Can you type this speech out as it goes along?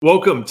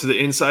Welcome to the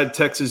Inside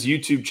Texas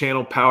YouTube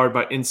channel powered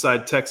by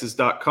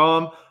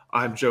InsideTexas.com.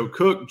 I'm Joe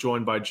Cook,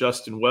 joined by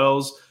Justin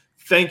Wells.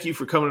 Thank you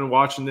for coming and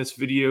watching this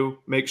video.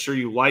 Make sure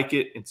you like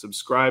it and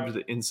subscribe to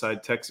the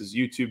Inside Texas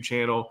YouTube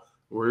channel,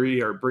 where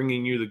we are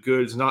bringing you the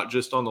goods, not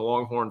just on the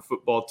Longhorn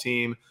football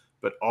team,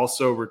 but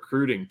also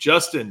recruiting.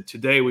 Justin,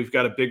 today we've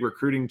got a big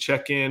recruiting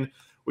check-in.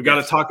 We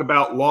got to talk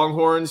about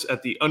Longhorns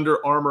at the Under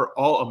Armour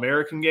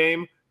All-American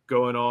game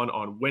going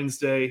on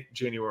Wednesday,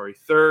 January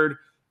 3rd.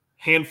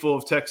 Handful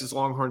of Texas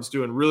Longhorns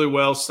doing really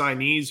well.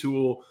 Signees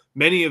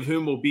many of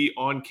whom will be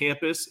on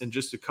campus in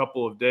just a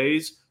couple of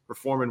days,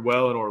 performing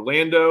well in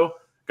Orlando.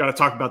 Got to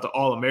talk about the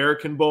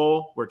All-American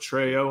Bowl, where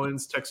Trey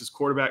Owens, Texas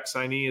quarterback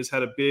signee, has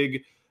had a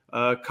big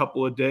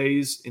couple of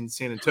days in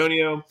San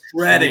Antonio.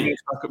 Ready.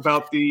 Talk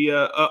about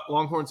the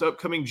Longhorns'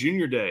 upcoming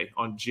Junior Day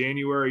on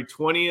January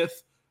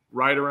 20th,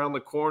 right around the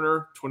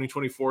corner.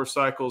 2024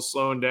 cycle is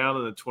slowing down,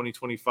 and the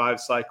 2025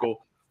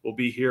 cycle will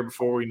be here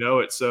before we know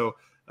it. So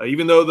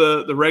even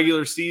though the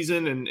regular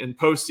season and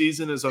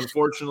postseason is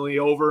unfortunately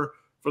over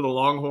for the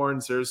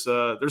Longhorns, there's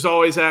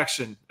always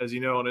action, as you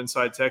know, on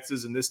Inside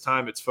Texas, and this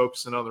time it's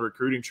focusing on the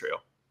recruiting trail.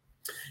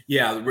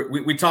 Yeah,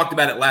 we talked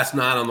about it last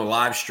night on the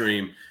live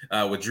stream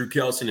with Drew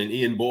Kelson and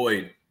Ian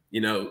Boyd.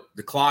 You know,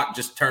 the clock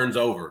just turns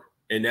over,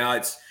 and now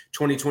it's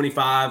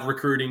 2025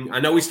 recruiting.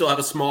 I know we still have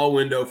a small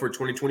window for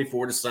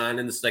 2024 to sign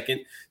in the second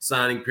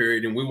signing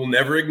period, and we will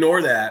never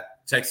ignore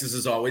that. Texas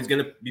is always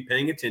going to be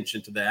paying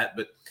attention to that,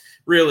 but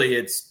really,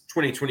 it's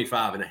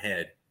 2025 and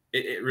ahead.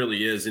 It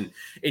really is. And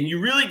you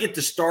really get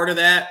the start of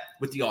that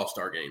with the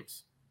All-Star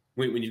games.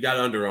 When you've got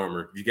Under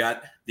Armour, you've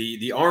got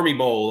the Army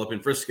Bowl up in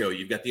Frisco,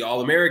 you've got the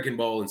All-American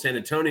Bowl in San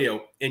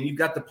Antonio, and you've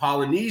got the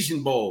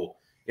Polynesian Bowl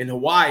in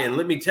Hawaii. And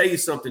let me tell you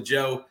something,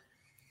 Joe,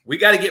 we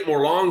got to get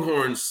more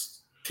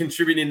Longhorns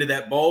contributing to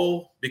that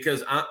bowl,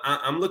 because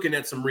I'm looking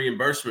at some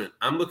reimbursement.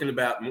 I'm looking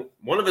about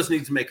one of us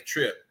needs to make a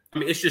trip. I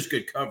mean, it's just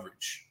good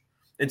coverage.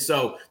 And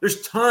so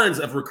there's tons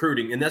of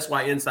recruiting, and that's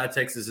why Inside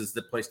Texas is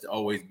the place to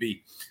always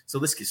be. So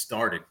let's get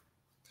started.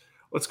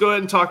 Let's go ahead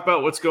and talk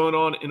about what's going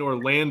on in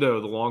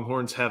Orlando. The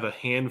Longhorns have a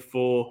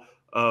handful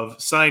of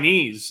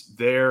signees.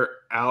 They're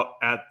out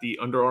at the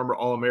Under Armour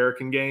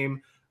All-American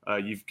game.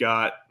 You've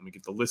got, let me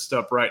get the list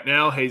up right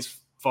now. Hayes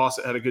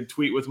Fawcett had a good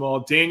tweet with them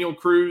all. Daniel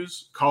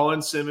Cruz,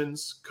 Colin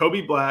Simmons,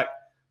 Kobe Black,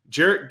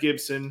 Jarrett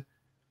Gibson,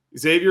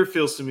 Xavier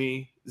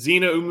Filsamy,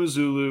 Zena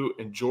Umuzulu,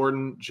 and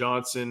Jordan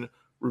Johnson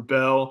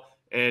Rubel.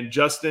 And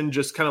Justin,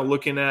 just kind of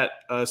looking at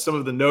some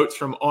of the notes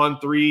from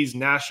On3's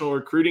national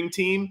recruiting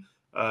team,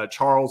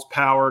 Charles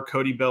Power,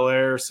 Cody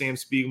Belair, Sam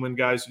Spiegelman,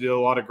 guys who did a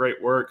lot of great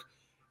work.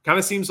 Kind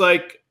of seems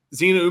like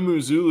Zena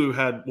Umuzulu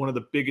had one of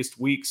the biggest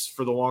weeks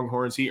for the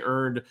Longhorns. He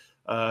earned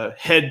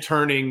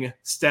head-turning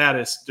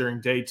status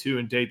during day 2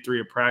 and day 3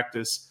 of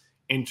practice,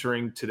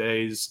 entering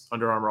today's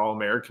Under Armour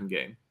All-American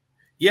game.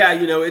 Yeah,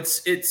 you know,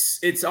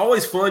 it's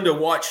always fun to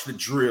watch the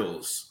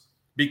drills,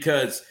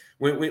 because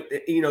when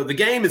the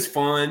game is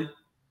fun,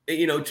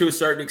 to a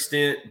certain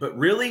extent, but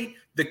really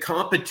the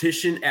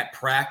competition at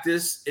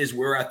practice is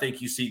where I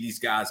think you see these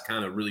guys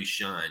kind of really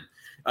shine.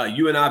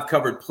 You and I have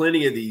covered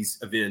plenty of these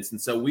events,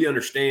 and so we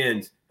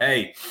understand,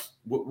 hey,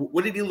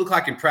 what did he look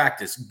like in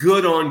practice?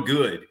 Good on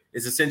good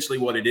is essentially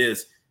what it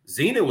is.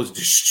 Zena was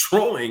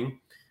destroying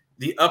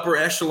the upper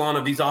echelon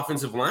of these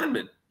offensive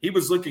linemen. He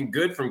was looking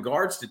good from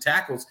guards to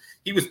tackles.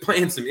 He was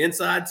playing some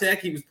inside tech.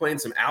 He was playing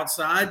some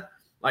outside.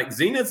 Like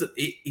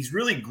he's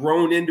really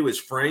grown into his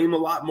frame a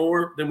lot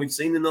more than we've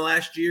seen in the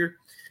last year.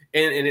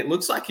 And it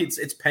looks like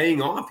it's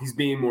paying off. He's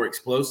being more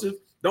explosive.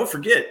 Don't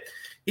forget,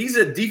 he's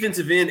a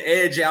defensive end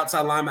edge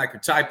outside linebacker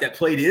type that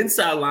played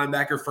inside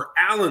linebacker for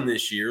Allen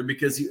this year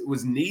because he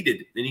was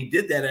needed. And he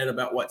did that at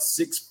about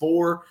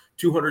 6'4",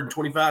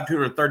 225,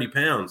 230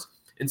 pounds.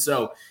 And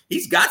so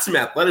he's got some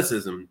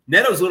athleticism.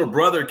 Neto's little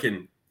brother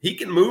can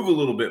move a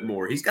little bit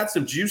more. He's got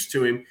some juice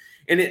to him.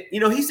 And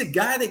he's a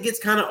guy that gets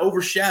kind of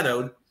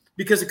overshadowed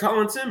because of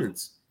Colin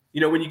Simmons.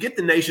 When you get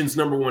the nation's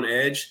number one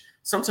edge,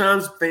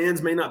 sometimes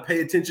fans may not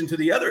pay attention to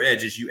the other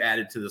edges you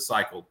added to the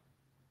cycle.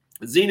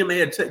 Zena may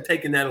have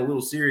taken that a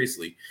little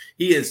seriously.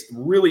 He has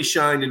really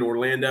shined in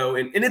Orlando,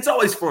 and it's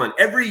always fun.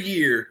 Every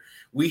year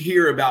we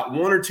hear about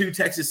one or two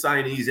Texas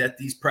signees at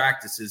these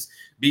practices,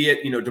 be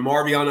it,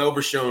 DeMarvion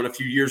Overshone a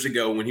few years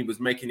ago when he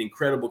was making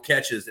incredible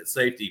catches at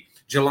safety,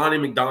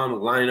 Jelani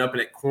McDonald lining up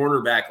at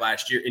cornerback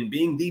last year and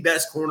being the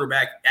best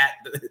cornerback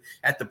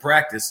at the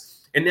practice.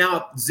 And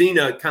now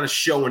Zena kind of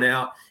showing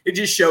out. It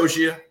just shows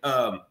you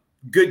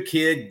good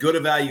kid, good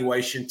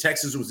evaluation.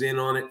 Texas was in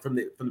on it from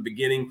the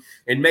beginning.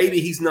 And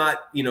maybe he's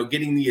not,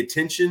 getting the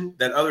attention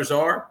that others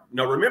are.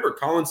 Now, remember,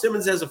 Colin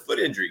Simmons has a foot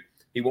injury.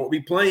 He won't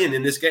be playing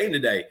in this game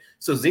today.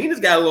 So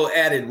Zena's got a little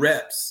added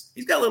reps.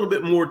 He's got a little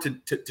bit more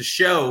to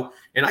show.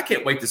 And I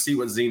can't wait to see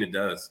what Zena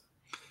does.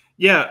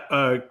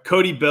 Yeah,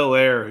 Cody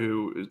Belair,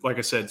 who, like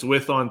I said, is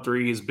with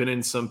On3, has been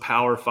in some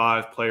Power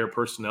 5 player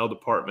personnel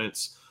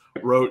departments,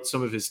 wrote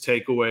some of his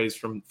takeaways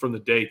from the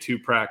day 2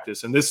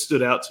 practice. And this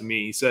stood out to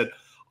me. He said,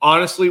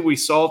 honestly, we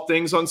saw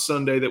things on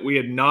Sunday that we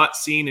had not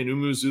seen in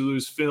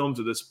Umuzulu's film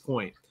to this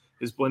point.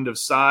 His blend of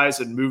size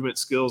and movement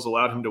skills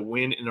allowed him to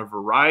win in a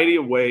variety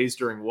of ways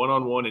during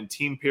one-on-one and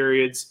team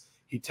periods.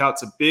 He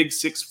touts a big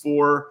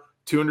 6'4",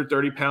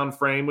 230-pound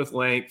frame with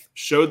length,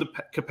 showed the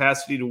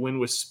capacity to win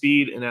with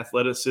speed and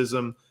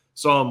athleticism,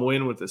 saw him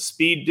win with a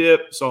speed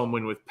dip, saw him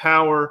win with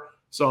power,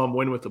 saw him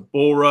win with a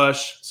bull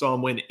rush, saw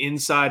him win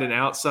inside and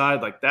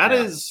outside. Like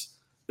that's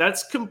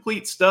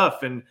complete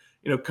stuff. And,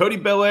 Cody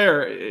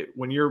Belaire,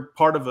 when you're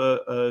part of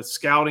a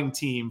scouting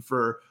team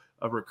for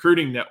a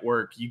recruiting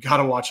network, you got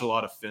to watch a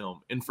lot of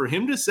film. And for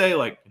him to say,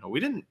 like, we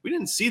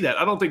didn't see that,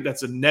 I don't think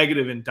that's a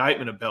negative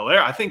indictment of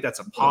Belaire. I think that's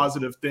a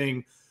positive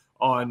thing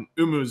on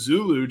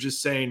Umuzulu,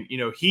 just saying,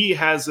 he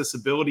has this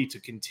ability to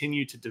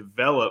continue to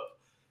develop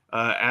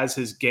as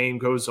his game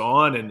goes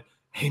on. And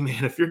hey,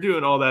 man, if you're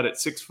doing all that at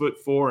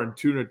 6'4" and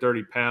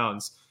 230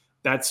 pounds,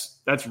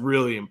 that's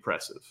really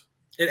impressive.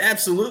 It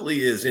absolutely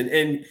is.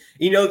 And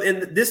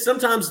this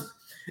sometimes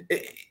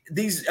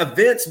these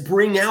events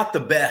bring out the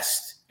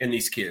best in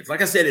these kids.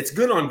 Like I said, it's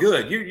good on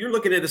good. You're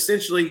looking at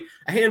essentially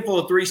a handful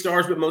of 3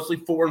 stars, but mostly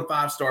 4 and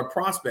 5 star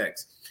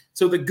prospects.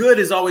 So the good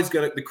is always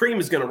the cream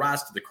is going to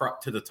rise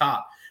to the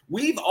top.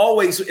 We've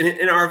always,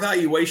 in our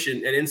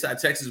evaluation at Inside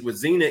Texas with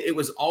Zena, it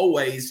was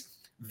always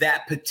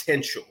that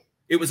potential.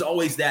 It was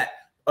always that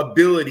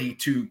ability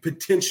to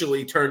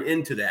potentially turn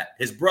into that.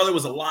 His brother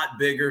was a lot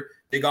bigger,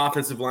 big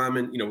offensive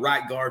lineman,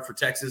 right guard for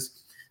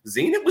Texas.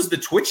 Zena was the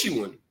twitchy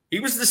one. He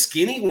was the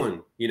skinny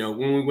one,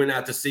 when we went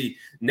out to see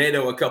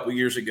NATO a couple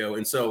years ago.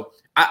 And so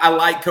I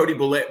like Cody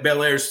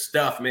Belaire's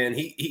stuff, man.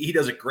 He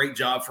does a great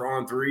job for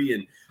On3.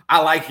 And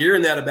I like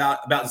hearing that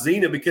about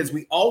Zena because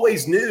we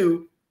always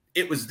knew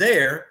it was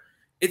there.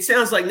 It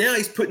sounds like now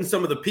he's putting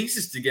some of the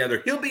pieces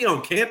together. He'll be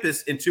on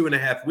campus in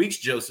 2.5 weeks,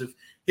 Joseph.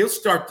 He'll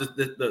start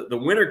the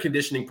winter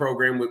conditioning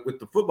program with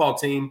the football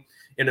team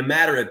in a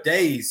matter of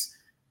days.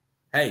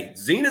 Hey,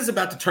 Zena's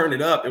about to turn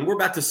it up, and we're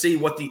about to see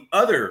what the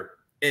other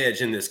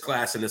edge in this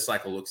class and this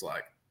cycle looks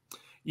like.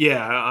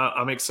 Yeah,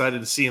 I'm excited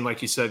to see. And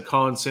like you said,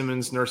 Colin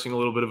Simmons nursing a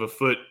little bit of a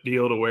foot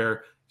deal to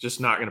where just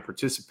not going to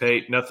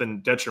participate. Nothing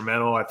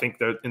detrimental. I think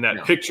that in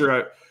that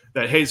picture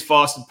that Hayes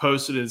Fawcett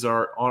posted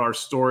on our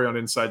story on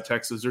Inside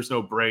Texas, there's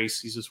no brace.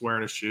 He's just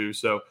wearing a shoe.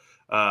 So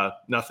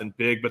nothing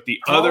big. But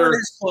the other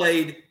has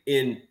played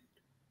in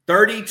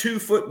 32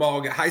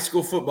 high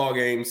school football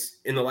games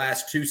in the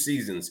last 2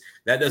 seasons.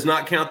 That does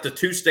not count the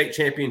 2 state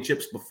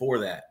championships before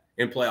that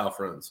in playoff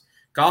runs.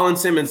 Colin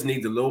Simmons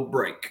needs a little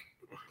break.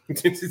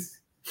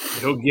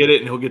 He'll get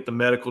it, and he'll get the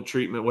medical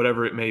treatment,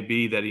 whatever it may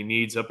be, that he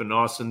needs up in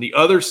Austin. The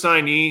other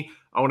signee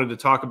I wanted to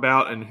talk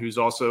about, and who's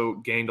also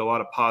gained a lot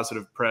of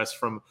positive press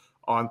from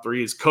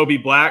On3, is Kobe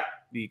Black,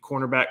 the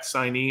cornerback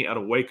signee out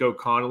of Waco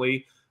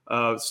Connolly.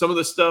 Some of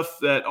the stuff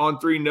that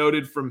On3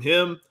 noted from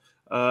him,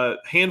 a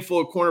handful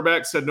of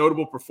cornerbacks had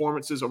notable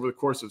performances over the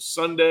course of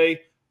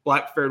Sunday.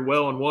 Black fared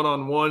well in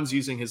one-on-ones,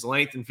 using his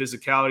length and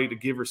physicality to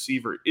give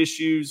receiver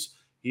issues.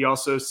 He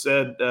also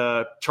said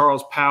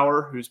Charles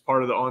Power, who's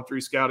part of the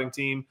On3 scouting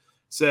team,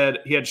 said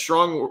he had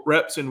strong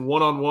reps in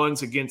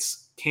one-on-ones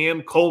against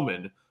Cam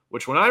Coleman,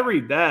 which when I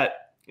read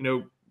that,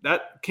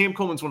 that Cam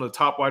Coleman's one of the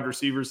top wide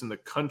receivers in the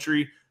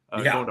country,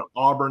 going to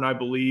Auburn, I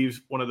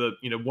believe, one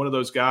of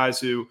those guys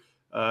who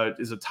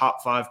is a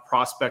top 5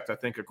 prospect, I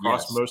think,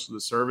 across most of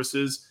the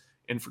services.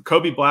 And for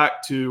Kobe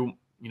Black to,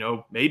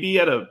 maybe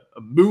at a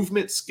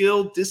movement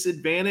skill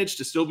disadvantage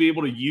to still be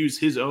able to use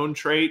his own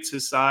traits,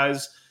 his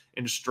size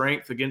and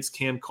strength against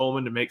Cam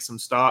Coleman to make some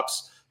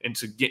stops and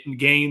to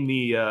gain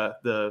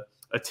the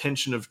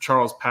attention of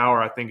Charles Power,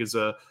 I think is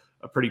a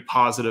pretty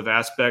positive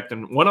aspect,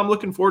 and one I'm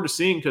looking forward to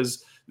seeing,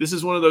 because this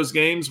is one of those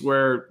games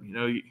where,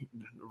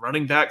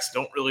 running backs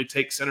don't really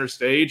take center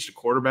stage. The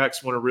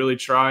quarterbacks want to really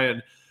try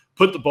and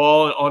put the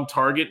ball on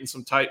target in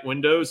some tight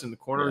windows, and the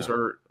corners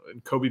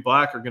and Kobe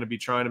Black are going to be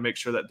trying to make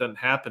sure that doesn't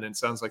happen. And it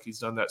sounds like he's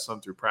done that some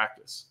through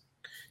practice.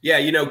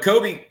 Yeah,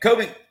 Kobe,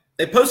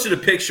 they posted a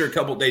picture a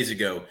couple days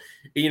ago,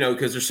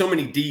 because there's so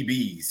many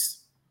DBs,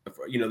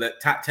 that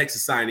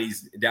Texas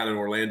signees down in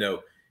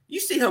Orlando.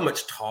 You see how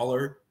much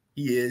taller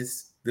he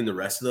is than the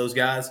rest of those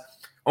guys?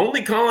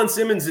 Only Colin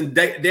Simmons and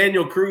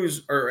Daniel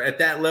Cruz are at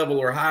that level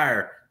or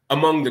higher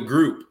among the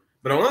group.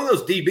 But among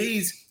those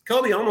DBs,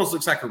 Kobe almost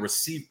looks like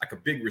a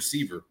big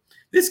receiver.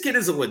 This kid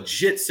is a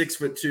legit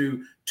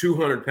 6'2",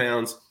 200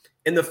 pounds.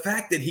 And the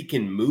fact that he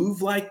can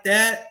move like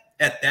that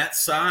at that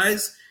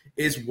size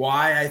is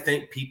why I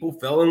think people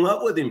fell in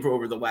love with him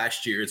over the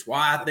last year. It's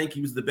why I think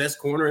he was the best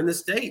corner in the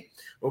state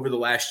over the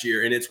last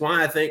year. And it's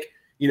why I think,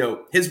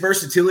 his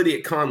versatility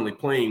at Conley,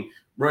 playing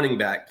running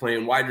back,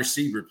 playing wide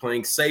receiver,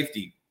 playing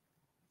safety,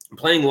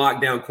 playing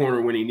lockdown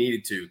corner when he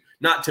needed to,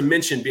 not to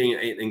mention being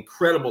an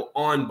incredible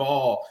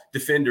on-ball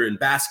defender in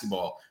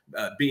basketball,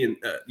 being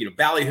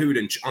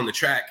ballyhooed on the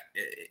track,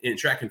 in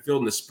track and field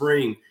in the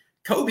spring.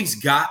 Kobe's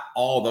got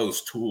all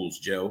those tools,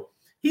 Joe.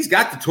 He's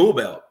got the tool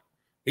belt.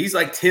 He's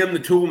like Tim the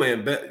tool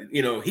man, but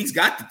he's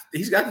got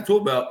the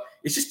tool belt.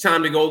 It's just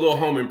time to go a little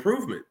home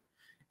improvement.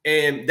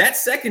 And that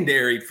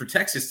secondary for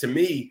Texas, to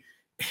me,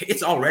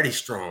 it's already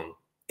strong.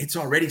 It's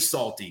already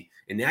salty.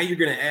 And now you're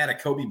going to add a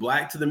Kobe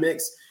Black to the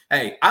mix.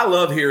 Hey, I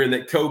love hearing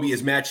that Kobe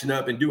is matching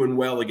up and doing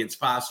well against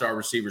five-star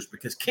receivers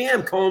because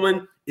Cam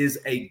Coleman is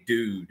a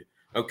dude,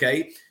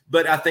 okay?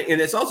 But I think – and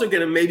it's also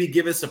going to maybe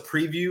give us a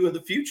preview of the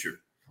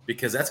future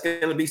because that's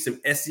going to be some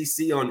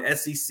SEC on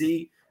SEC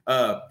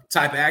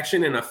type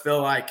action. And I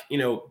feel like,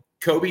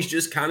 Kobe's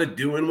just kind of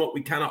doing what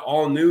we kind of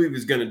all knew he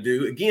was going to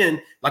do.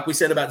 Again, like we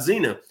said about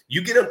Zena,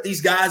 you get up these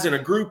guys in a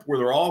group where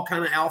they're all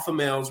kind of alpha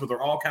males, where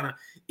they're all kind of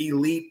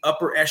elite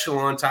upper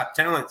echelon type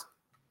talents.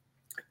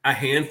 A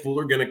handful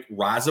are going to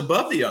rise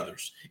above the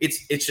others.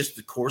 It's just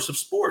the course of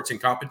sports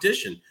and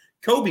competition.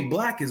 Kobe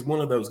Black is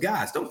one of those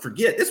guys. Don't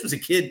forget, this was a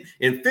kid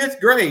in 5th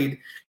grade.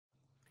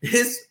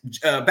 His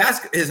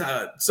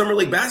summer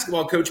league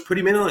basketball coach put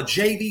him in on a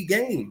JV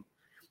game.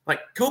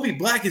 Like, Kobe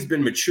Black has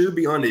been mature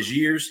beyond his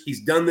years.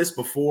 He's done this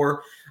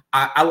before.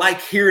 I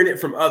like hearing it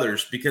from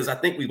others because I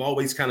think we've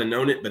always kind of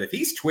known it. But if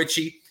he's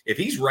twitchy, if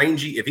he's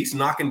rangy, if he's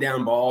knocking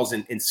down balls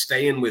and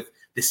staying with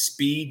the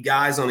speed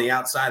guys on the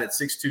outside at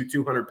 6'2",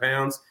 200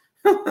 pounds,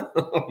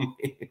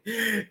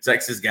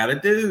 Texas got a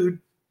dude.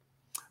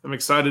 I'm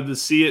excited to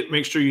see it.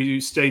 Make sure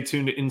you stay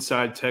tuned to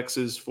Inside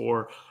Texas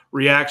for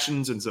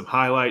reactions and some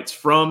highlights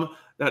from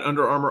that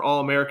Under Armour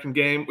All-American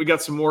game. We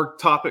got some more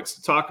topics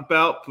to talk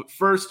about, but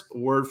first, a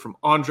word from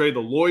Andre the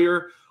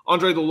Lawyer.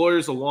 Andre the Lawyer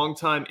is a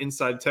longtime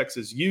Inside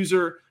Texas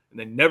user, and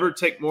they never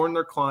take more than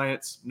their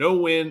clients. No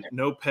win,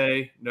 no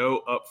pay,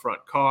 no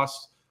upfront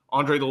cost.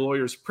 Andre the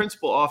Lawyer's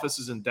principal office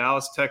is in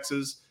Dallas,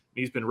 Texas, and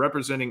he's been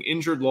representing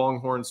injured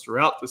Longhorns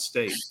throughout the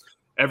state.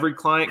 Every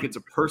client gets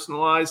a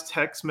personalized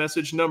text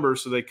message number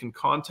so they can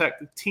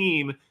contact the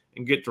team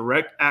and get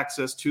direct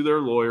access to their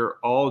lawyer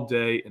all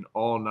day and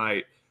all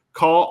night.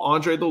 Call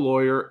Andre the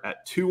Lawyer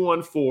at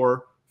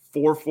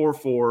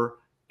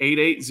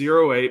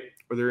 214-444-8808,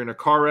 or they're in a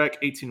car wreck,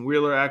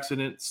 18-wheeler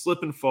accident,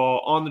 slip and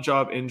fall,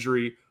 on-the-job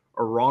injury,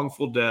 or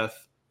wrongful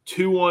death.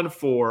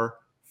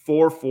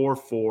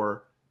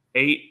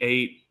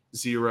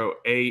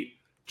 214-444-8808.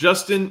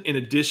 Justin, in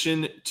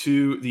addition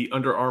to the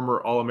Under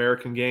Armour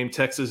All-American game,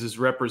 Texas is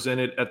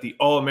represented at the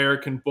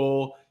All-American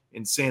Bowl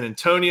in San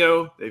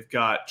Antonio. They've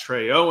got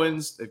Trey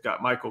Owens. They've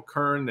got Michael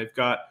Kern. They've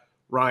got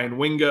Ryan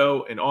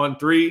Wingo and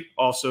On3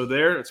 also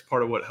there. It's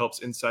part of what helps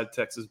Inside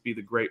Texas be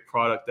the great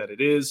product that it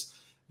is.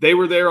 They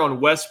were there on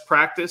West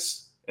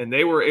practice, and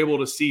they were able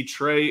to see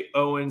Trey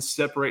Owens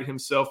separate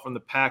himself from the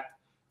pack,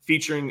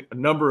 featuring a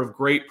number of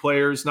great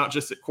players, not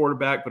just at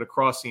quarterback, but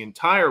across the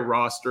entire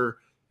roster.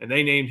 And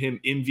they named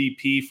him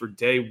MVP for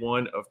day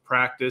one of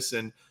practice.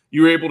 And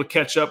you were able to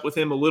catch up with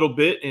him a little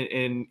bit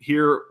and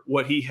hear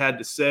what he had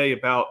to say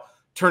about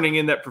turning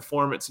in that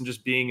performance and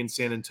just being in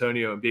San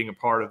Antonio and being a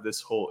part of this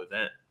whole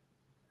event.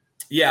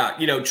 Yeah,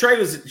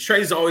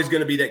 Trey's always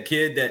going to be that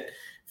kid that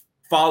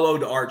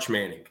followed Arch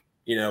Manning.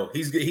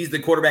 He's the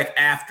quarterback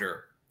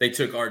after they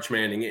took Arch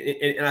Manning.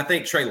 And I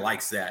think Trey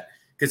likes that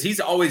because he's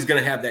always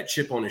going to have that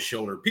chip on his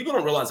shoulder. People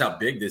don't realize how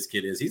big this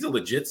kid is. He's a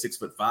legit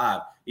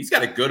 6'5". He's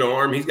got a good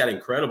arm. He's got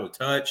incredible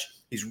touch.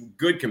 He's a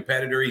good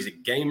competitor. He's a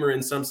gamer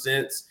in some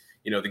sense.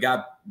 The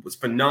guy was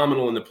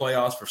phenomenal in the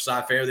playoffs for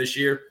Cy-Fair this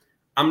year.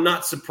 I'm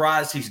not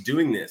surprised he's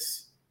doing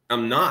this.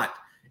 I'm not.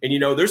 And,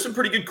 there's some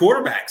pretty good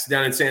quarterbacks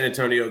down in San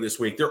Antonio this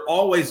week. There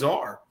always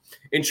are.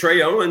 And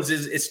Trey Owens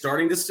is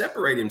starting to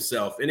separate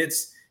himself. And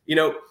it's,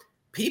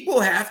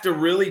 people have to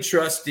really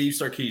trust Steve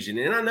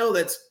Sarkisian. And I know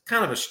that's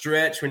kind of a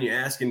stretch when you're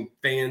asking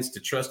fans to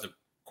trust a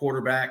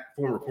former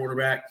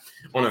quarterback,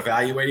 on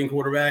evaluating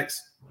quarterbacks.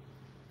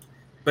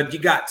 But you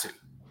got to.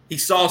 He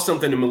saw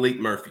something in Malik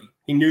Murphy.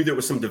 He knew there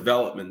was some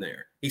development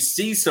there. He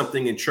sees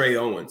something in Trey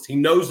Owens. He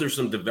knows there's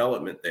some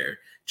development there.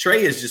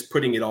 Trey is just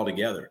putting it all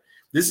together.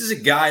 This is a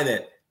guy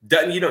that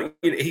doesn't,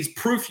 he's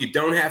proof you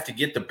don't have to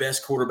get the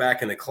best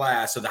quarterback in the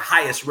class or the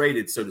highest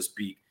rated, so to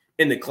speak,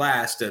 in the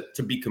class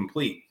to be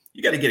complete.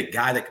 You got to get a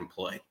guy that can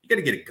play. You got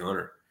to get a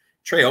gunner.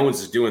 Trey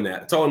Owens is doing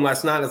that. I told him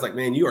last night, I was like,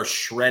 man, you are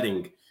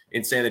shredding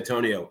in San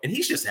Antonio. And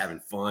he's just having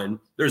fun.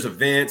 There's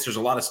events. There's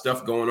a lot of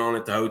stuff going on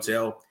at the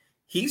hotel.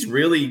 He's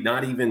really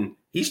not even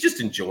 – he's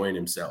just enjoying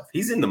himself.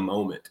 He's in the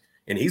moment.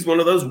 And he's one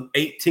of those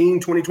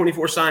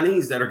 2024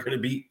 signees that are going to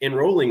be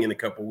enrolling in a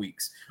couple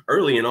weeks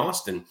early in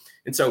Austin.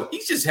 And so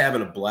he's just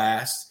having a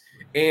blast.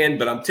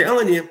 But I'm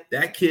telling you,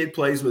 that kid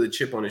plays with a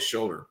chip on his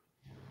shoulder.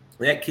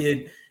 That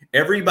kid,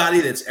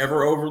 everybody that's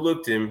ever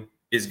overlooked him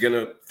is going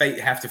to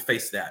have to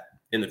face that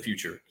in the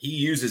future. He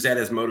uses that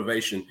as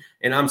motivation.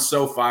 And I'm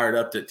so fired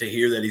up to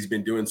hear that he's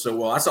been doing so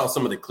well. I saw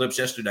some of the clips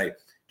yesterday.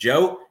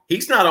 Joe,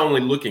 he's not only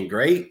looking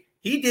great,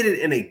 he did it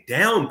in a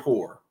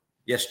downpour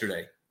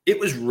yesterday. It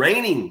was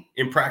raining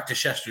in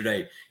practice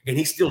yesterday, and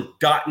he's still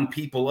dotting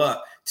people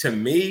up. To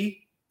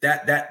me,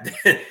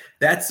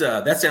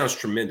 that sounds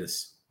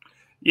tremendous.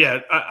 Yeah,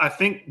 I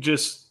think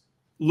just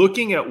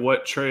looking at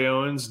what Trey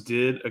Owens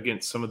did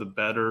against some of the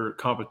better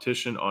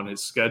competition on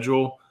his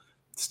schedule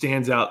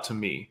stands out to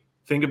me.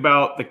 Think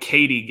about the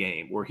Katy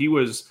game where he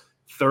was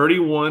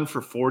 31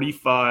 for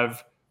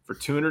 45 for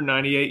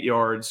 298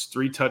 yards,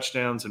 3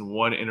 touchdowns, and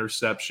 1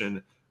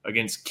 interception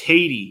against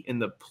Katy in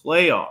the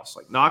playoffs.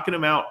 Like, knocking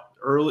him out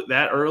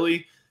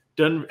early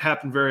doesn't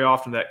happen very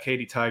often, that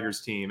Katy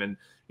Tigers team. And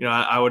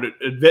I would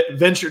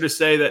venture to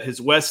say that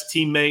his West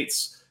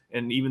teammates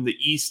and even the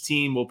East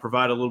team will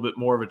provide a little bit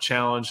more of a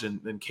challenge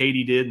than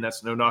Katy did, and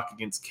that's no knock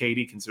against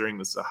Katy, considering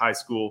this is a high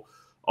school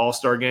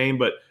all-star game.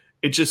 But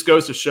it just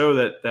goes to show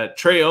that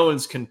Trey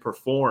Owens can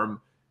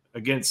perform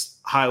against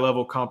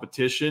high-level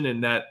competition,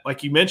 and that,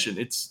 like you mentioned,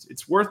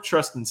 it's worth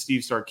trusting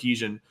Steve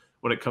Sarkisian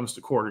when it comes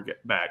to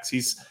quarterbacks.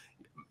 He's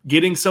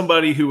getting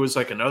somebody who was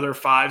like another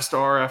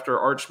 5-star after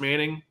Arch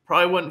Manning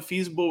probably wasn't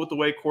feasible with the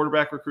way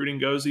quarterback recruiting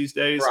goes these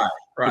days.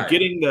 Right.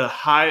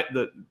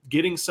 But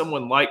getting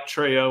someone like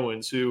Trey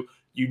Owens, who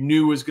you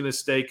knew was going to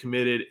stay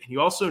committed, and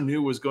you also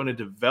knew was going to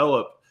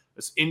develop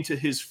us into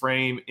his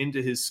frame,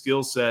 into his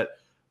skill set,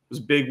 was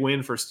a big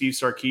win for Steve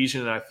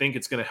Sarkisian. And I think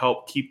it's going to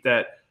help keep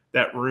that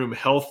room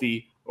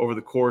healthy over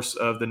the course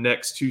of the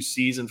next 2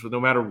 seasons, with no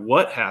matter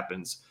what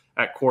happens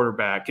at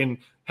quarterback. And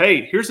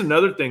hey, here's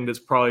another thing that's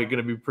probably going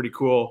to be pretty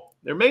cool.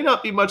 There may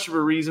not be much of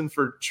a reason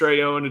for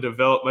Trey Owen to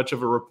develop much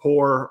of a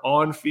rapport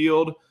on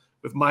field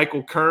with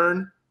Michael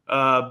Kern.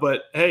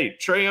 But hey,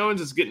 Trey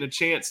Owens is getting a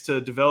chance to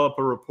develop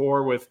a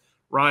rapport with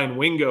Ryan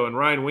Wingo, and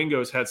Ryan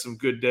Wingo's had some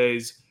good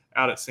days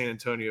out at San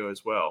Antonio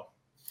as well.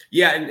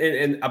 Yeah,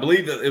 and I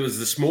believe that it was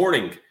this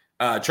morning.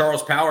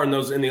 Charles Power and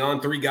the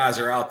on-3 guys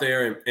are out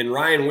there, and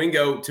Ryan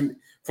Wingo,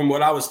 from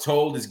what I was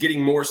told, is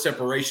getting more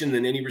separation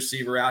than any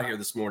receiver out here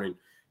this morning.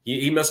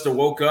 He must have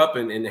woke up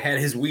and had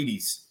his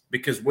Wheaties,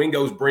 because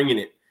Wingo's bringing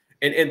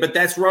it. But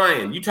that's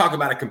Ryan. You talk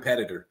about a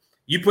competitor.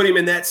 You put him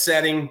in that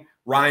setting,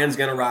 Ryan's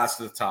going to rise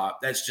to the top.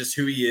 That's just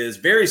who he is.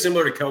 Very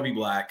similar to Kobe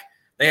Black.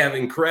 They have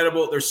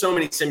there's so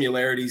many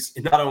similarities,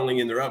 not only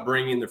in their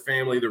upbringing, their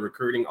family, their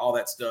recruiting, all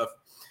that stuff.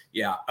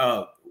 Yeah.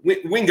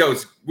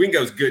 Wingo's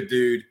good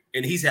dude,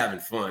 and he's having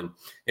fun.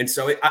 And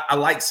so I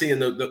like seeing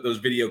those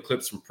video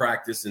clips from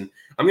practice, and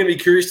I'm going to be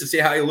curious to see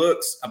how he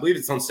looks. I believe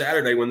it's on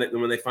Saturday when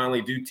they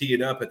finally do tee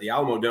it up at the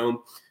Alamo Dome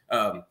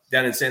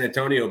down in San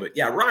Antonio. But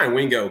yeah, Ryan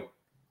Wingo,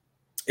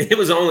 it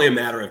was only a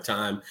matter of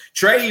time.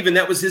 Trey, even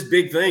that was his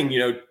big thing.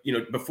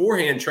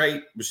 Beforehand,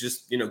 Trey was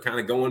just kind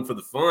of going for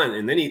the fun,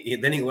 and then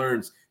he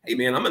learns, hey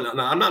man, I'm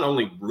not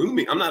only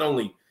rooming, I'm not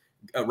only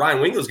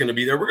Ryan Wingo's going to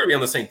be there. We're going to be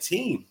on the same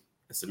team.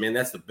 I said, man,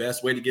 that's the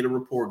best way to get a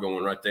rapport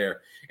going right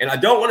there. And I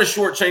don't want to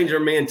shortchange our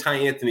man Ty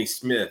Anthony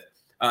Smith.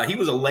 He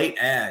was a late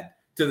add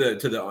to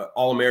the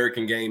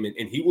All-American game,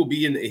 and he will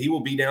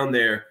be down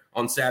there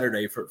on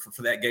Saturday for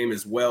that game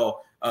as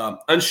well.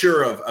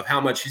 Unsure of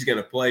how much he's going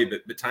to play,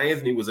 but Ty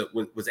Anthony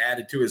was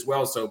added to as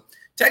well. So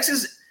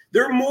Texas,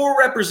 they're more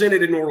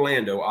represented in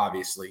Orlando,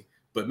 obviously,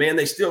 but man,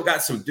 they still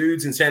got some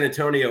dudes in San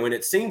Antonio, and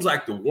it seems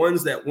like the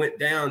ones that went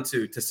down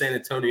to San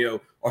Antonio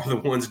are the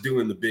ones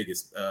doing the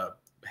biggest,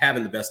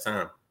 having the best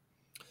time.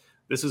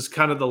 This is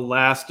kind of the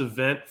last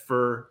event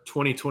for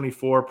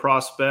 2024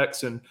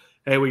 prospects, and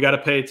hey, we got to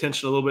pay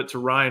attention a little bit to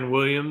Ryan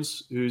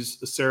Williams,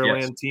 who's a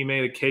Saraland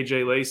teammate of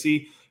KJ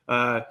Lacey.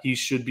 He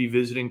should be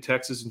visiting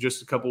Texas in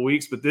just a couple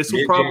weeks, but this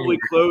will probably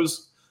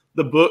close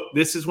the book.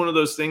 This is one of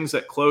those things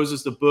that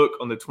closes the book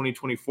on the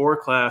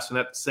 2024 class. And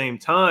at the same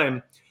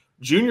time,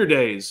 junior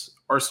days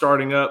are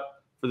starting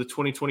up for the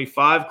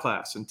 2025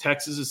 class. And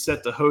Texas is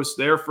set to host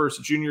their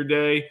first junior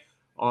day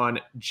on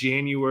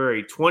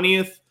January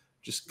 20th.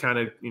 Just kind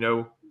of,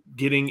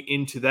 getting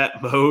into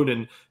that mode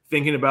and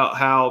thinking about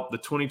how the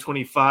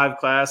 2025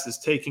 class is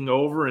taking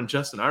over. And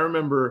Justin, I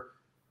remember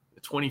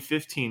the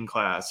 2015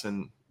 class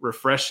and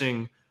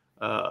refreshing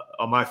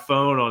on my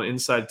phone on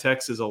Inside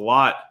Texas a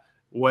lot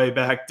way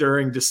back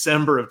during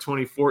December of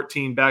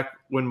 2014, back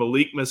when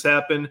Malikmas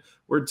happened.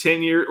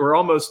 We're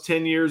almost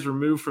 10 years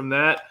removed from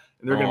that,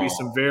 and there are going to be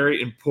some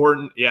very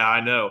important. Yeah, I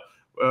know.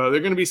 There are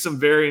going to be some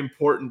very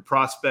important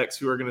prospects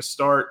who are going to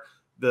start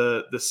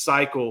the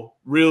cycle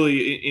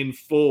really in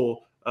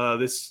full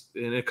this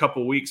in a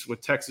couple weeks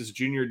with Texas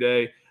Junior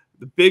Day.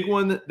 The big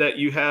one that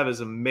you have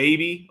is a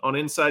maybe on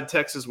Inside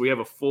Texas. We have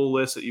a full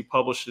list that you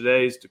published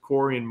today is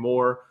Decorian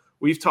Moore.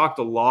 We've talked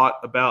a lot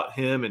about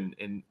him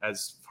and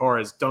as far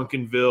as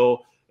Duncanville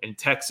and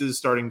Texas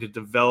starting to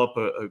develop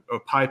a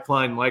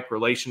pipeline-like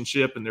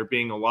relationship, and there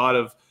being a lot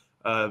of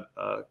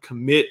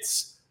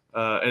commits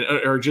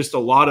or just a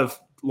lot of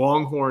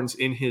Longhorns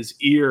in his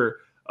ear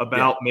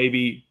about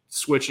maybe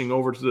switching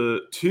over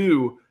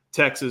to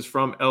Texas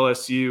from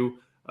LSU.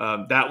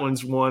 That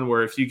one's one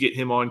where if you get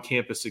him on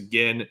campus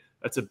again,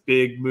 that's a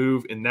big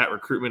move in that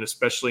recruitment,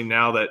 especially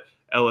now that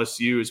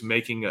LSU is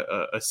making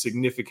a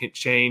significant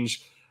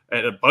change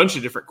at a bunch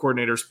of different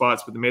coordinator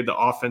spots, but they made the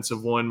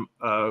offensive one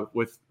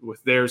with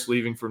theirs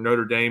leaving for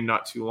Notre Dame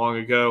not too long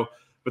ago.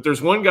 But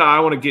there's one guy I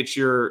want to get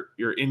your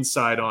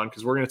insight on,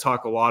 because we're going to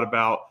talk a lot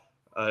about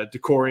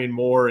Decorian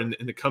Moore in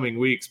the coming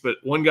weeks. But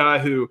one guy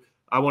who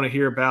I want to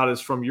hear about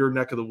is from your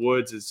neck of the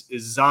woods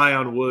is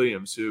Zion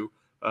Williams, who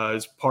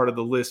is part of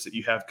the list that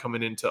you have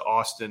coming into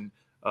Austin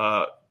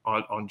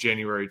on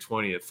January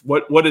 20th.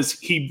 What does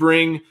he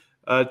bring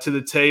to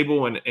the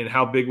table, and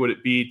how big would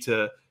it be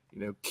to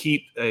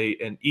keep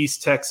an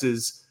East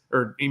Texas,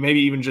 or maybe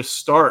even just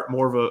start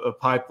more of a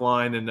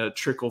pipeline and a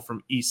trickle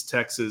from East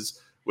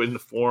Texas in the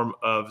form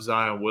of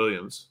Zion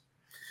Williams?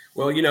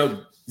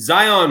 Well,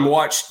 Zion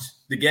watched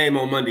the game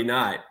on Monday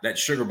night, that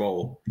Sugar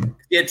Bowl.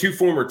 He had two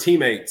former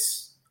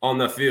teammates on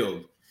the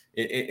field,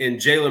 in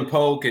Jalen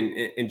Polk and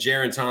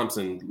Jaron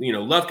Thompson.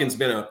 Lufkin's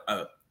been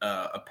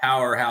a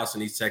powerhouse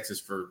in East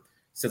Texas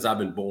since I've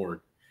been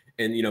born.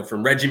 And,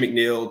 from Reggie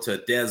McNeil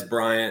to Dez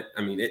Bryant,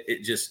 I mean,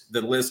 it just,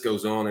 the list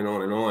goes on and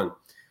on and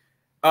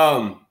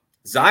on.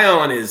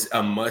 Zion is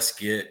a must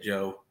get,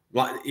 Joe.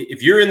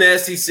 If you're in the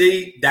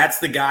SEC, that's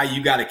the guy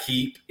you got to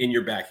keep in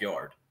your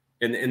backyard.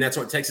 And that's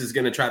what Texas is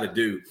going to try to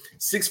do.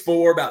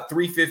 6'4", about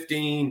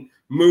 315,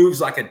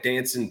 moves like a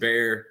dancing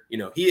bear.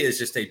 He is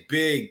just a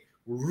big,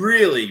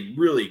 really,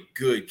 really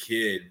good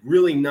kid,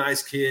 really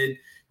nice kid.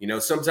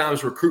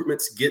 Sometimes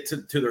recruitments get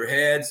to their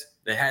heads.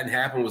 That hadn't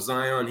happened with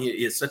Zion. He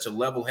is such a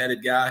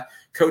level-headed guy.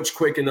 Coach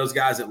Quick and those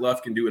guys at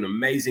Lufkin do an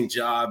amazing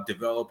job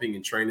developing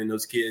and training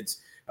those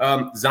kids.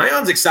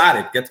 Zion's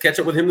excited. Got to catch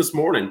up with him this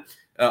morning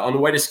on the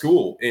way to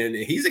school, and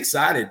he's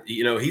excited.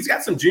 He's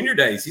got some junior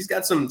days. He's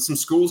got some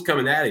schools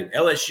coming at him.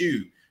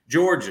 LSU,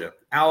 Georgia,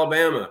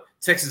 Alabama,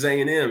 Texas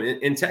A&M,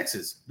 in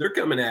Texas. They're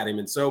coming at him.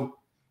 And so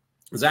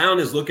Zion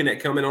is looking at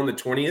coming on the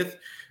 20th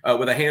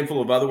with a handful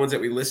of other ones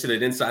that we listed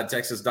at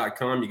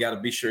InsideTexas.com. You got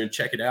to be sure and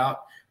check it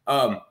out.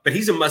 But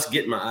he's a must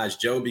get in my eyes,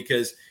 Joe,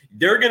 because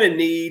they're going to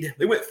need –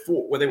 they went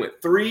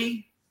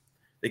 3.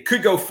 They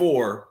could go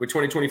 4 with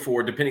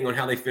 2024, depending on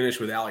how they finish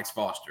with Alex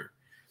Foster.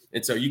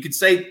 And so you could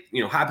say,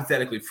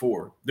 hypothetically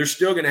 4. They're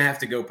still going to have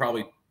to go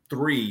probably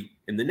 3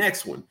 in the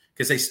next one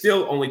because they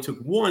still only took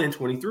 1 in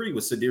 23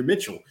 with Sadir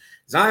Mitchell.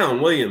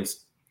 Zion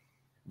Williams,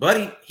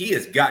 buddy, he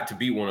has got to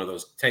be one of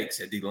those takes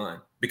at D-line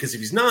because if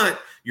he's not,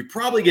 you're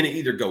probably going to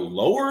either go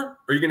lower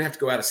or you're going to have to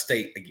go out of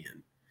state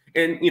again.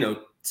 And,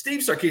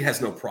 Steve Sarkisian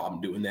has no problem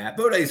doing that.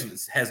 Bo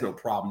Davis has no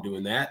problem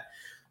doing that.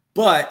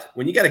 But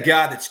when you got a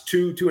guy that's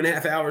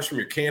 2.5 hours from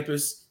your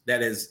campus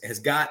that has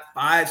got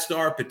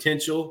 5-star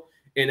potential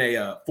in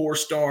a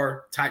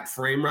 4-star type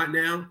frame right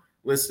now,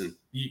 listen,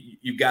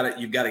 you've got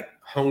to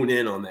hone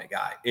in on that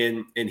guy.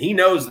 And he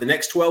knows the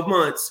next 12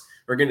 months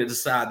are going to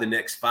decide the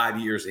next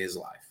 5 years of his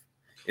life.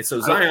 And so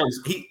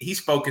Zion's he's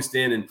focused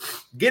in and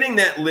getting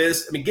that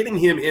list. I mean, getting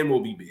him in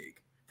will be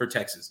big for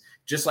Texas,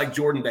 just like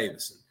Jordan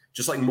Davison,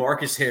 just like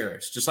Marcus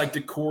Harris, just like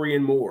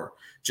DeCorian Moore,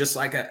 just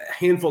like a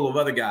handful of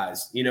other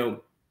guys,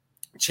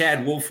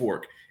 Chad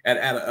Woolfork at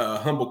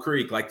Humble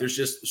Creek, like there's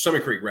just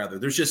Summit Creek rather.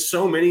 There's just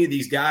so many of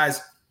these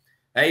guys.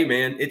 Hey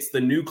man, it's the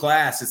new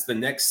class. It's the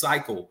next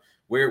cycle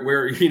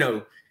where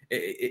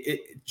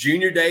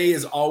junior day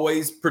is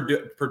always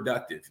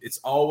productive. It's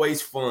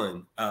always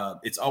fun.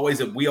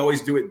 We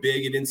always do it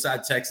big at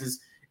Inside Texas,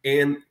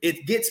 and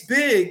it gets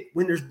big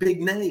when there's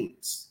big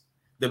names.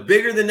 The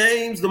bigger the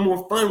names, the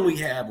more fun we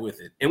have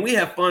with it. And we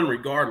have fun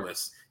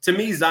regardless. To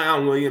me,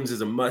 Zion Williams is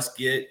a must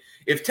get.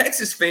 If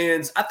Texas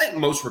fans, I think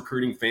most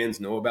recruiting fans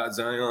know about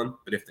Zion,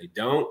 but if they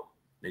don't,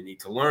 they need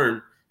to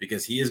learn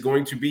because he is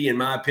going to be, in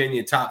my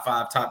opinion, top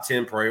 5, top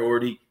 10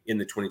 priority in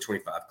the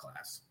 2025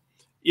 class.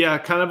 Yeah,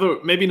 kind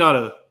of maybe not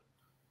a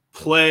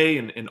play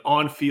and an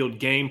on-field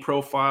game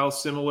profile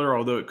similar,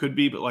 although it could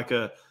be, but like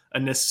a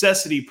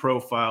necessity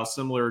profile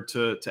similar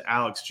to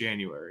Alex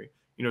January.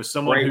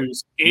 Someone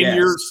who's in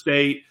your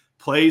state,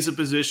 plays a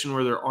position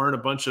where there aren't a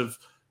bunch of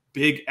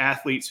big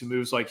athletes who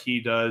moves like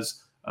he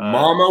does.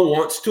 Mama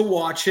wants to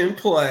watch him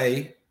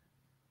play.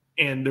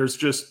 And there's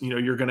just,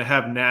 you're going to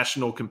have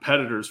national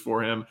competitors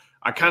for him.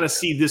 I kind of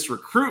see this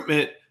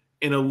recruitment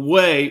in a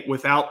way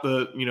without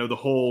the, the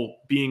whole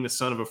being the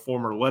son of a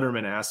former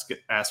Letterman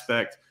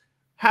aspect,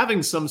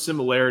 having some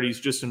similarities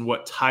just in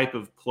what type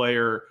of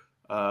player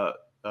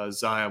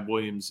Zion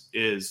Williams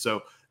is.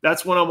 So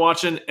that's what I'm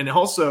watching. And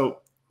also,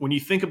 when you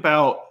think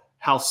about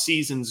how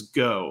seasons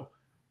go,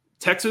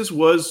 Texas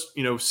was,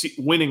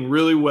 winning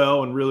really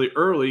well and really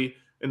early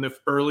in the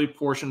early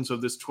portions of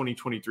this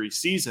 2023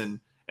 season.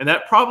 And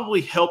that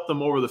probably helped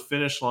them over the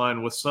finish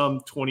line with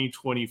some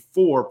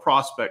 2024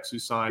 prospects who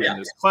signed in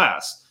this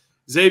class.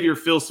 Xavier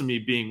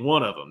Filsaime being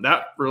one of them.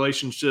 That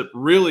relationship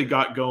really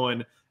got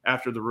going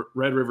after the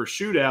Red River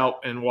shootout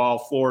and while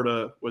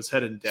Florida was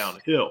heading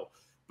downhill.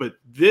 But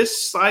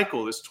this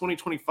cycle, this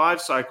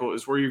 2025 cycle,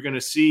 is where you're going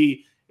to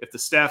see if the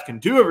staff can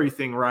do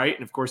everything right.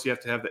 And of course, you have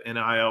to have the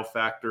NIL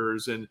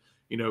factors and,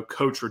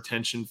 coach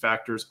retention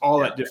factors, all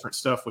that different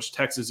stuff, which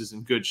Texas is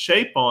in good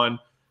shape on.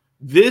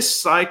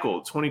 This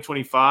cycle,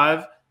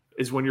 2025,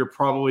 is when you're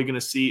probably going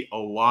to see a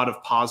lot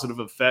of positive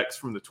effects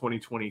from the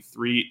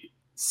 2023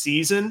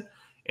 season.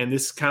 And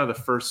this is kind of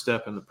the first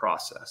step in the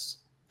process.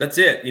 That's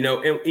it.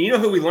 And you know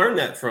who we learned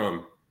that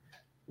from?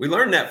 We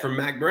learned that from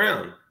Mack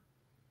Brown.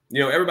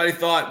 Everybody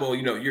thought, well,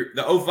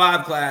 the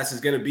 05 class is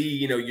going to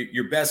be,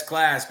 your best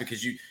class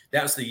because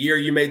that was the year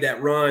you made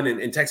that run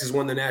and Texas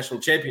won the national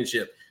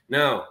championship.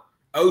 No,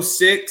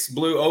 06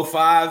 blew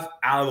 05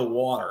 out of the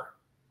water.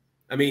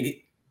 I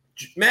mean,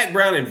 Mack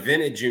Brown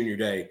invented junior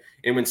day.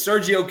 And when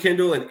Sergio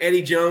Kendall and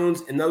Eddie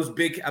Jones and those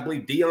big, I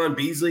believe Deion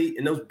Beasley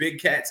and those big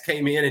cats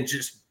came in and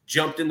just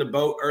jumped in the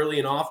boat early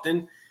and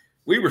often,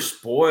 we were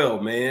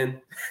spoiled,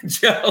 man.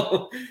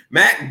 Joe,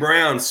 Mack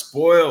Brown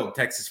spoiled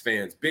Texas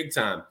fans big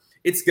time.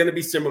 It's going to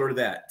be similar to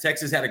that.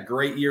 Texas had a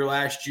great year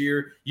last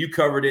year. You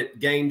covered it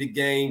game to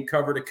game,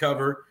 cover to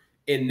cover.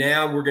 And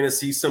now we're going to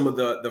see some of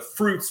the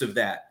fruits of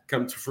that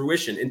come to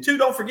fruition. And two,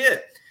 don't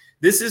forget,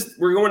 this is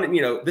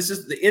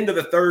the end of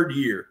the third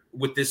year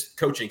with this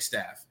coaching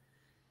staff.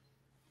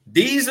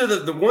 These are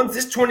the ones,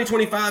 this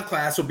 2025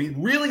 class will be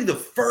really the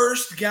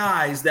first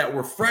guys that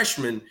were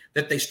freshmen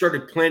that they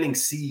started planting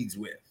seeds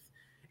with.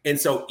 And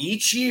so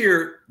each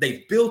year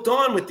they've built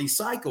on with these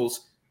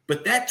cycles,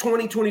 but that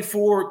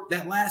 2024,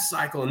 that last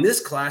cycle in this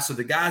class are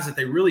the guys that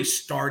they really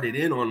started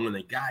in on when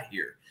they got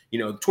here.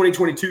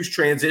 2022's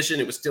transition,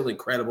 it was still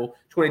incredible.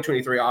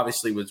 2023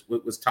 obviously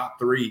was top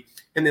three.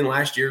 And then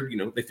last year,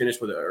 they finished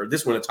with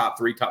this one, a top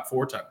three, top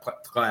four type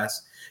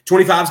class.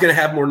 25 is going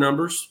to have more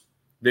numbers.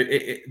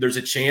 There's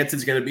a chance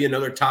it's going to be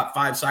another top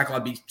five cycle.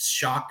 I'd be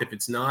shocked if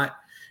it's not.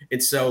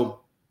 And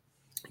so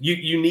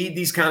you need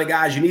these kind of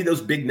guys. You need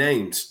those big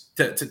names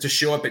to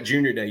show up at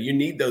junior day. You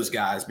need those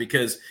guys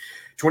because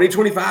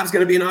 2025 is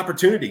going to be an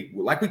opportunity.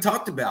 Like we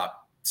talked about,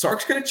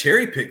 Sark's going to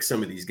cherry pick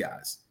some of these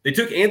guys. They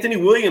took Anthony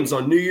Williams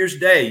on New Year's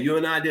Day. You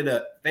and I did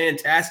a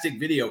fantastic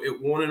video.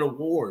 It won an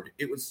award.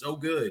 It was so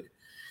good.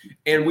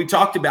 And we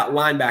talked about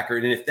linebacker.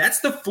 And if that's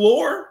the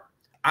floor,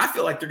 I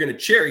feel like they're going to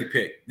cherry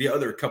pick the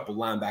other couple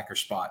linebacker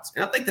spots.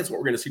 And I think that's what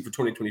we're going to see for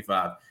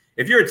 2025.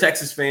 If you're a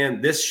Texas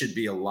fan, this should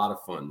be a lot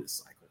of fun this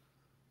cycle.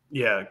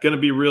 Yeah, going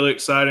to be really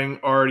exciting.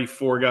 Already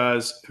 4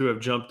 guys who have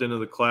jumped into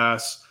the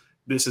class.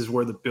 This is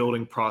where the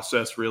building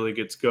process really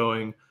gets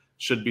going.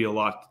 Should be a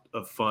lot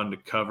of fun to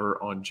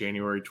cover on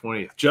January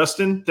 20th.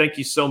 Justin, thank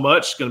you so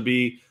much. It's going to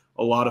be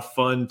a lot of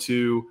fun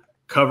to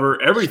cover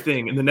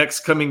everything in the next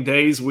coming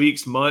days,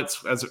 weeks,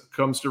 months as it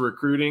comes to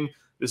recruiting.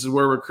 This is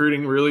where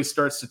recruiting really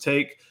starts to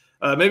take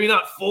maybe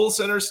not full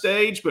center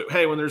stage, but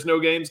hey, when there's no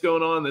games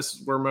going on, this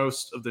is where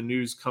most of the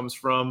news comes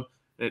from.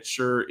 And it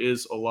sure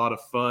is a lot of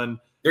fun.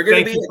 They're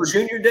going to be at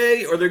junior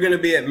day or they're going to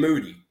be at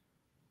Moody.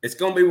 It's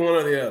going to be one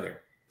or the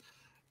other.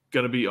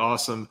 Going to be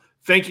awesome.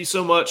 Thank you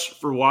so much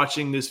for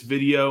watching this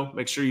video.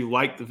 Make sure you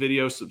like the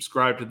video,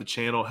 subscribe to the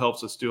channel.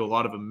 Helps us do a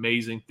lot of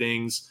amazing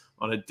things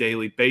on a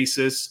daily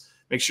basis.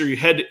 Make sure you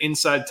head to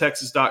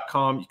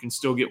InsideTexas.com. You can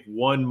still get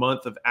 1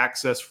 month of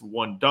access for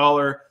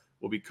 $1.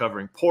 We'll be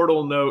covering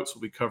portal notes.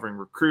 We'll be covering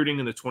recruiting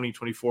in the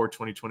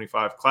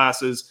 2024-2025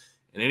 classes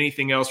and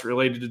anything else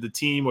related to the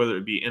team, whether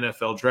it be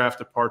NFL draft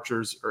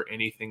departures or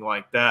anything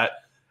like that.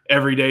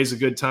 Every day is a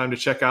good time to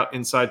check out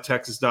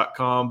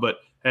InsideTexas.com. But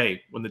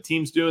hey, when the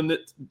team's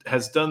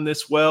has done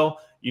this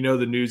well,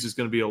 the news is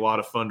going to be a lot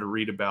of fun to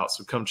read about.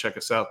 So come check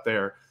us out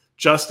there.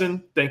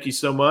 Justin, thank you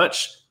so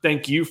much.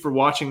 Thank you for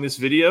watching this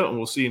video, and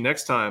we'll see you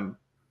next time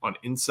on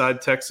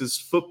Inside Texas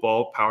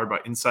Football, powered by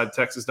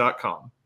InsideTexas.com.